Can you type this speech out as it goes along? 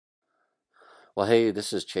Well, hey,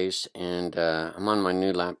 this is Chase, and I'm on my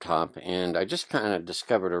new laptop, and I just kind of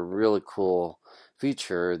discovered a really cool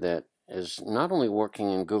feature that is not only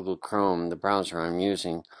working in Google Chrome, the browser I'm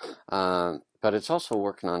using, but it's also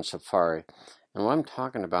working on Safari. And what I'm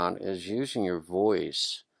talking about is using your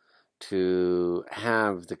voice to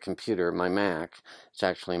have the computer, my Mac, it's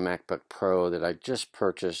actually a MacBook Pro that I just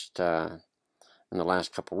purchased in the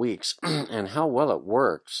last couple weeks, and how well it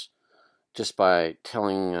works just by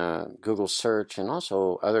telling Google Search and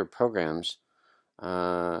also other programs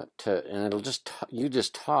and it'll you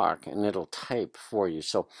just talk and it'll type for you.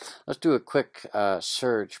 So let's do a quick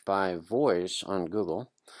search by voice on Google.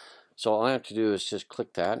 So all I have to do is just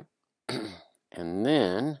click that, and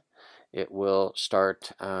then it will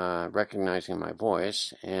start recognizing my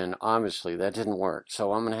voice. And obviously that didn't work,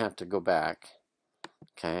 so I'm going to have to go back.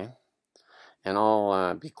 Okay. And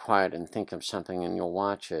I'll be quiet and think of something, and you'll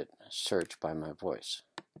watch it search by my voice.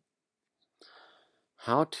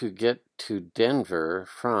 How to get to Denver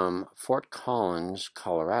from Fort Collins,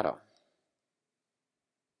 Colorado.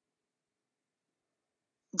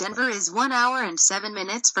 Denver is 1 hour and 7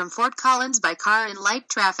 minutes from Fort Collins by car in light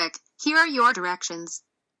traffic. Here are your directions.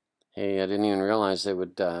 Hey, I didn't even realize they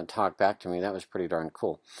would talk back to me. That was pretty darn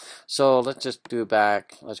cool. So let's just do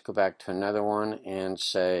back. Let's go back to another one and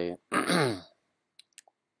say,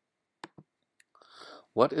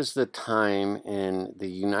 what is the time in the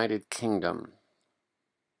United Kingdom?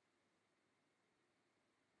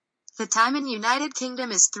 The time in United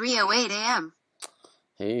Kingdom is 3:08 a.m.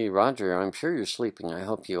 Hey, Roger, I'm sure you're sleeping. I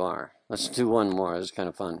hope you are. Let's do one more. This is kind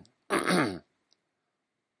of fun.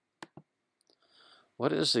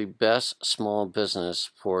 What is the best small business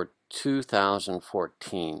for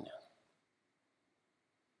 2014?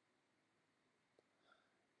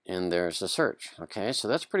 And there's the search. Okay, so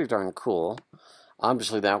that's pretty darn cool.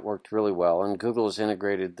 Obviously, that worked really well, and Google has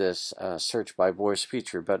integrated this search by voice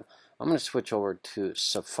feature, but I'm going to switch over to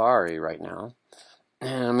Safari right now.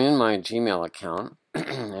 And I'm in my Gmail account,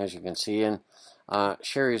 as you can see, and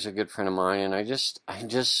Sherry's a good friend of mine, and I just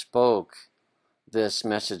spoke this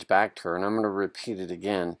message back to her, and I'm going to repeat it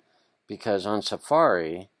again, because on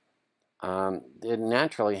Safari, it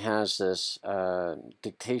naturally has this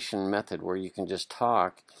dictation method where you can just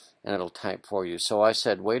talk and it'll type for you. So I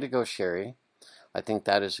said, way to go, Sherry. I think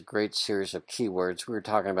that is a great series of keywords. We were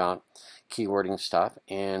talking about keywording stuff,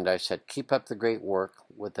 and I said, keep up the great work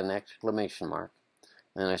with an exclamation mark.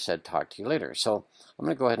 And then I said, talk to you later. So I'm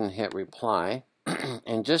going to go ahead and hit reply,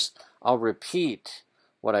 and I'll repeat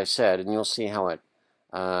what I said, and you'll see how it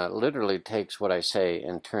literally takes what I say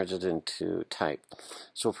and turns it into type.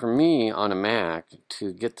 So for me on a Mac,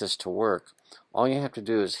 to get this to work, all you have to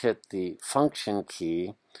do is hit the function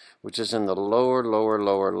key, which is in the lower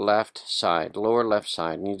left side,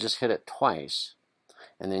 and you just hit it twice,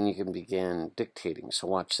 and then you can begin dictating. So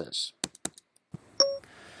watch this.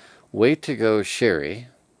 Way to go, Sherry.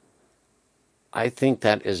 I think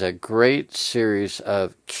that is a great series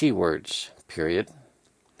of keywords, period.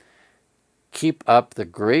 Keep up the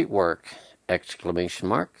great work, exclamation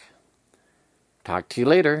mark. Talk to you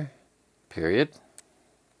later, period.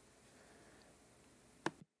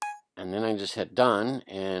 And then I just hit done,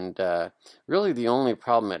 and really the only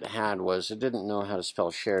problem it had was it didn't know how to spell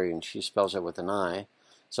Sherry, and she spells it with an I.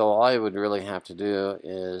 So all I would really have to do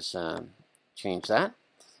is change that.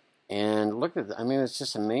 And look at, I mean, it's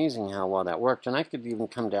just amazing how well that worked. And I could even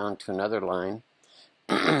come down to another line.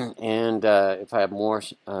 And if I have more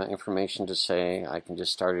information to say, I can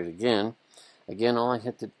just start it again. Again, all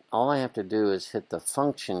I have to do is hit the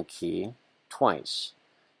function key twice,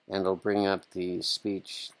 and it'll bring up the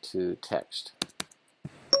speech to text.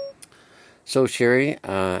 So Sherry,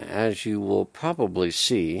 as you will probably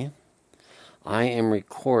see, I am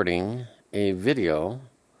recording a video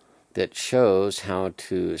that shows how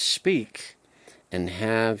to speak and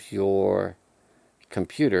have your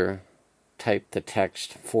computer type the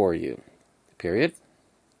text for you, period.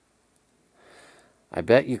 I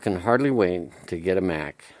bet you can hardly wait to get a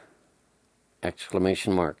Mac,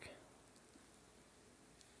 exclamation mark.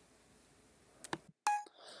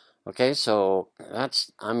 Okay, so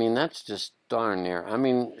that's just darn near. I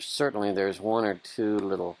mean, certainly there's one or two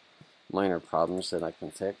little minor problems that I can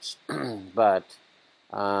fix, but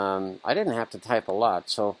I didn't have to type a lot.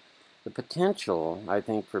 So the potential, I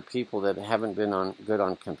think, for people that haven't been good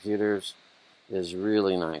on computers is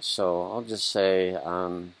really nice. So I'll just say,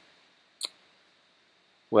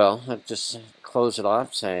 well, I'll just close it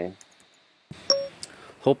off, say,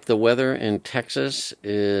 hope the weather in Texas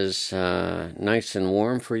is nice and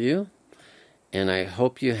warm for you, and I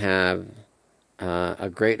hope you have a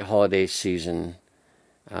great holiday season,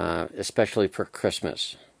 especially for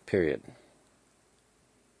Christmas, period.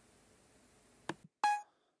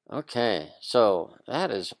 Okay, so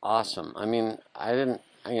that is awesome. I mean, I didn't,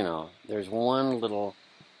 there's one little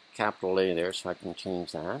capital A there, so I can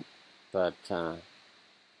change that. But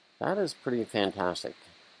that is pretty fantastic.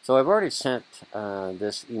 So I've already sent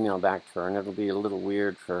this email back to her, and it'll be a little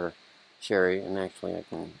weird for Sherry. And actually,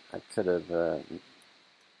 I could have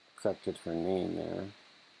corrected her name there.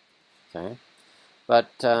 Okay,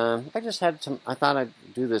 but I just had some. I thought I'd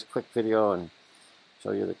do this quick video and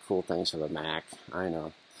show you the cool things of a Mac. I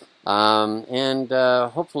know. And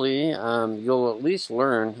hopefully you'll at least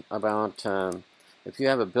learn about, if you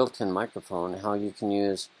have a built-in microphone, how you can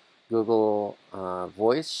use Google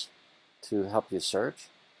Voice to help you search.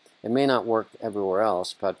 It may not work everywhere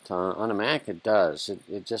else, but on a Mac it does.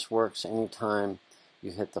 It just works anytime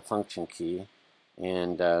you hit the function key,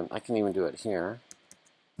 and I can even do it here.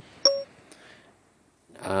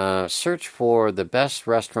 Search for the best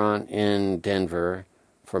restaurant in Denver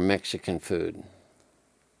for Mexican food.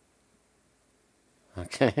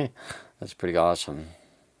 Okay, that's pretty awesome.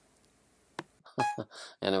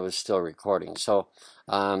 And it was still recording. So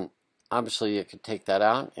obviously you could take that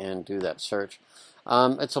out and do that search.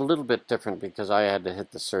 It's a little bit different because I had to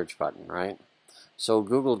hit the search button, right? So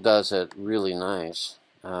Google does it really nice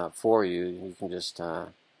for you. You can just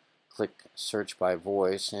click search by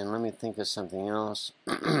voice. And let me think of something else.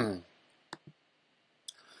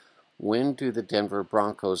 When do the Denver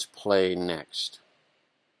Broncos play next?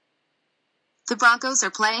 The Broncos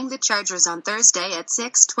are playing the Chargers on Thursday at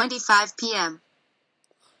 6:25 p.m.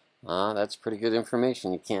 That's pretty good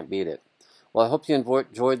information. You can't beat it. Well, I hope you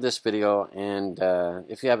enjoyed this video, and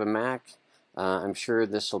if you have a Mac, I'm sure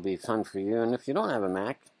this will be fun for you. And if you don't have a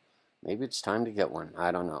Mac, maybe it's time to get one.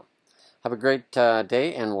 I don't know. Have a great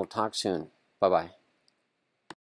day, and we'll talk soon. Bye-bye.